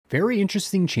Very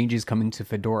interesting changes coming to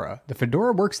Fedora. The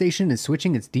Fedora workstation is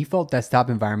switching its default desktop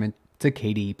environment to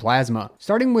KDE Plasma.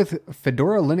 Starting with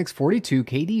Fedora Linux 42,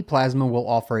 KDE Plasma will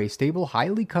offer a stable,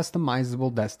 highly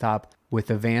customizable desktop with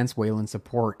advanced Wayland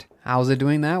support. How's it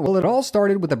doing that? Well, it all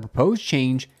started with a proposed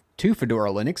change to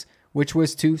Fedora Linux, which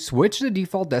was to switch the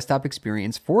default desktop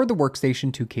experience for the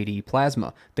workstation to KDE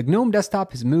Plasma. The GNOME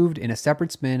desktop is moved in a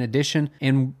separate spin edition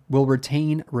and will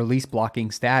retain release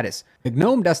blocking status. The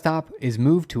GNOME desktop is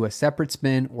moved to a separate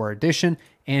spin or edition,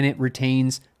 and it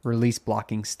retains release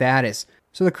blocking status.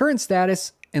 So the current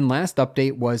status and last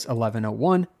update was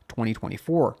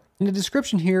 11/01/2024. And the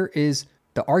description here is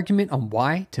the argument on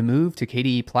why to move to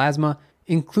KDE Plasma,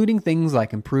 including things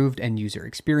like improved end user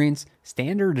experience,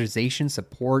 standardization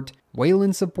support,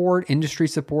 Wayland support, industry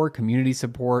support, community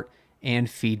support, and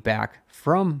feedback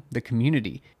from the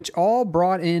community, which all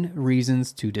brought in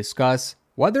reasons to discuss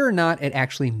whether or not it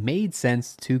actually made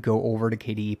sense to go over to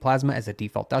KDE Plasma as a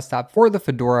default desktop for the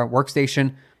Fedora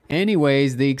workstation.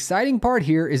 Anyways, the exciting part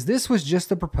here is this was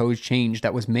just a proposed change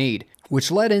that was made,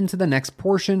 which led into the next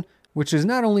portion, which is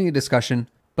not only a discussion,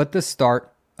 but the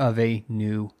start of a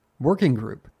new working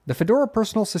group. The Fedora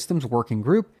Personal Systems Working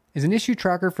Group is an issue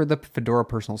tracker for the Fedora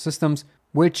Personal Systems,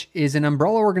 which is an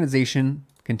umbrella organization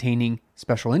containing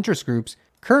special interest groups.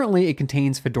 Currently, it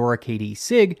contains Fedora KDE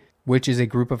SIG, which is a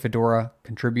group of Fedora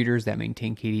contributors that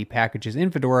maintain KDE packages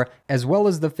in Fedora, as well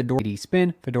as the Fedora KDE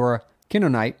Spin, Fedora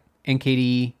Kinoite, and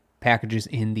KDE packages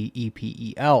in the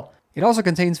EPEL. It also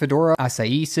contains Fedora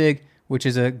Acai SIG, which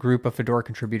is a group of Fedora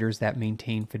contributors that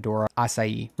maintain Fedora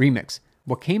Acai Remix.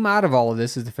 What came out of all of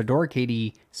this is the Fedora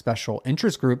KDE Special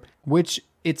Interest Group, which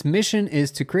its mission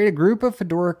is to create a group of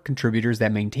Fedora contributors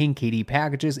that maintain KDE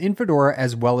packages in Fedora,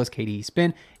 as well as KDE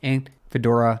Spin and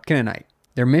Fedora Kinoite.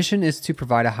 Their mission is to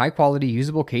provide a high-quality,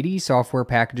 usable KDE software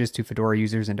packages to Fedora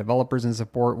users and developers and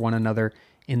support one another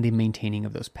in the maintaining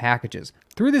of those packages.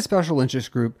 Through this special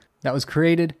interest group that was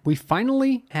created, we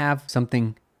finally have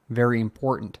something very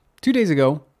important. 2 days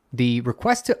ago, the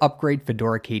request to upgrade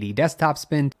Fedora KDE Desktop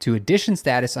Spin to edition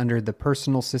status under the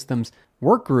Personal Systems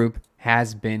Workgroup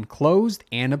has been closed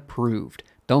and approved.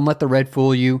 Don't let the red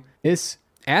fool you. This,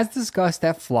 as discussed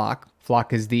at Flock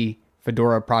is the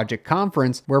Fedora Project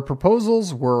Conference, where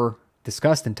proposals were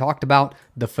discussed and talked about,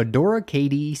 the Fedora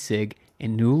KDE SIG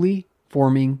and newly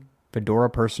forming Fedora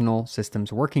Personal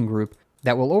Systems Working Group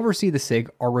that will oversee the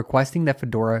SIG are requesting that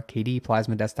Fedora KDE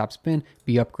Plasma Desktop Spin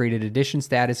be upgraded edition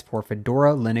status for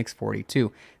Fedora Linux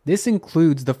 42. This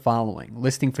includes the following: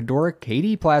 listing Fedora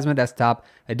KDE Plasma Desktop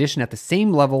Edition at the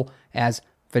same level as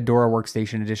Fedora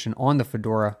Workstation Edition on the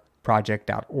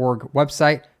fedoraproject.org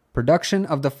website, production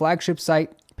of the flagship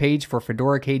site page for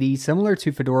Fedora KDE similar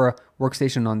to Fedora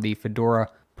Workstation on the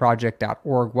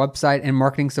fedoraproject.org website, and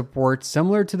marketing support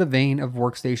similar to the vein of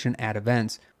Workstation at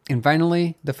events. And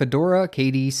finally, the Fedora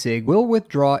KDE SIG will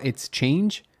withdraw its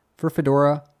change for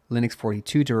Fedora Linux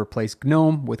 42 to replace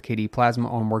GNOME with KDE Plasma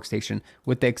on Workstation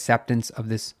with the acceptance of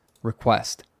this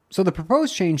request. So the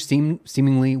proposed change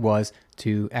seemingly was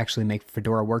to actually make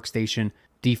Fedora Workstation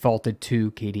defaulted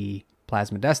to KDE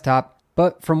Plasma Desktop.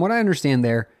 But from what I understand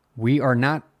there, we are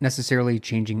not necessarily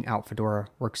changing out Fedora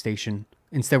Workstation.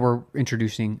 Instead, we're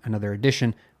introducing another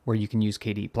edition where you can use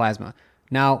KDE Plasma.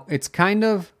 Now, it's kind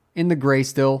of in the gray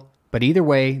still, but either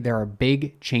way, there are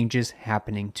big changes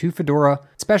happening to Fedora,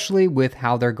 especially with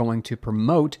how they're going to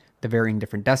promote the varying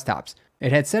different desktops.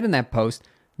 It had said in that post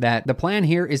that the plan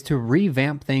here is to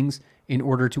revamp things in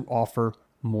order to offer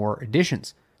more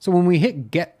editions. So when we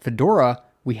hit Get Fedora,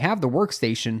 we have the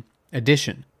Workstation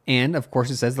edition. And of course,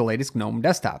 it says the latest GNOME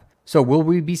desktop. So will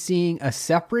we be seeing a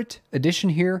separate edition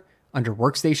here under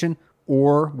Workstation,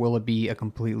 or will it be a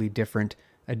completely different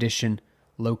edition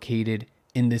located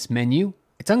in this menu?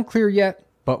 It's unclear yet,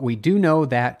 but we do know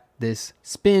that this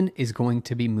spin is going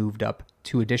to be moved up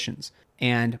 2 editions,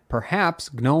 and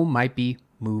perhaps GNOME might be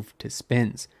moved to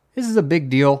spins. This is a big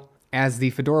deal, as the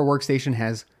Fedora Workstation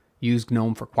has used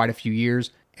GNOME for quite a few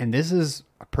years, and this is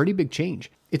a pretty big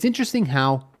change. It's interesting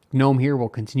how GNOME here will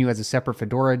continue as a separate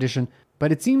Fedora edition,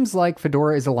 but it seems like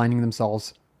Fedora is aligning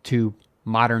themselves to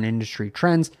modern industry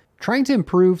trends, trying to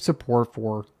improve support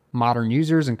for modern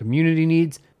users and community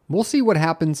needs. We'll see what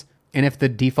happens, and if the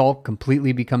default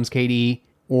completely becomes KDE,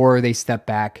 or they step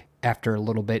back after a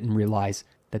little bit and realize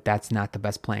that that's not the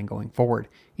best plan going forward.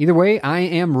 Either way, I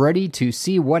am ready to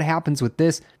see what happens with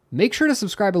this. Make sure to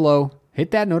subscribe below,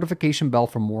 hit that notification bell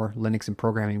for more Linux and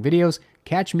programming videos,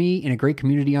 catch me in a great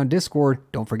community on Discord,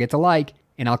 don't forget to like,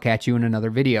 and I'll catch you in another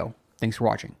video. Thanks for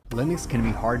watching. Linux can be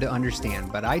hard to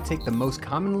understand, but I take the most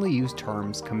commonly used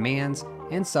terms, commands,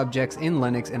 and subjects in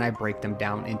Linux and I break them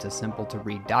down into simple to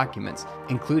read documents,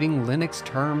 including Linux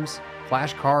terms,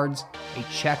 flashcards, a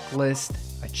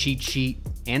checklist, a cheat sheet,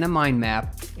 and a mind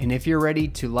map. And if you're ready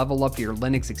to level up your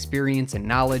Linux experience and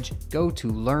knowledge, go to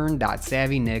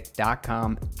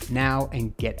learn.savvynik.com now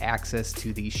and get access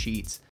to these sheets.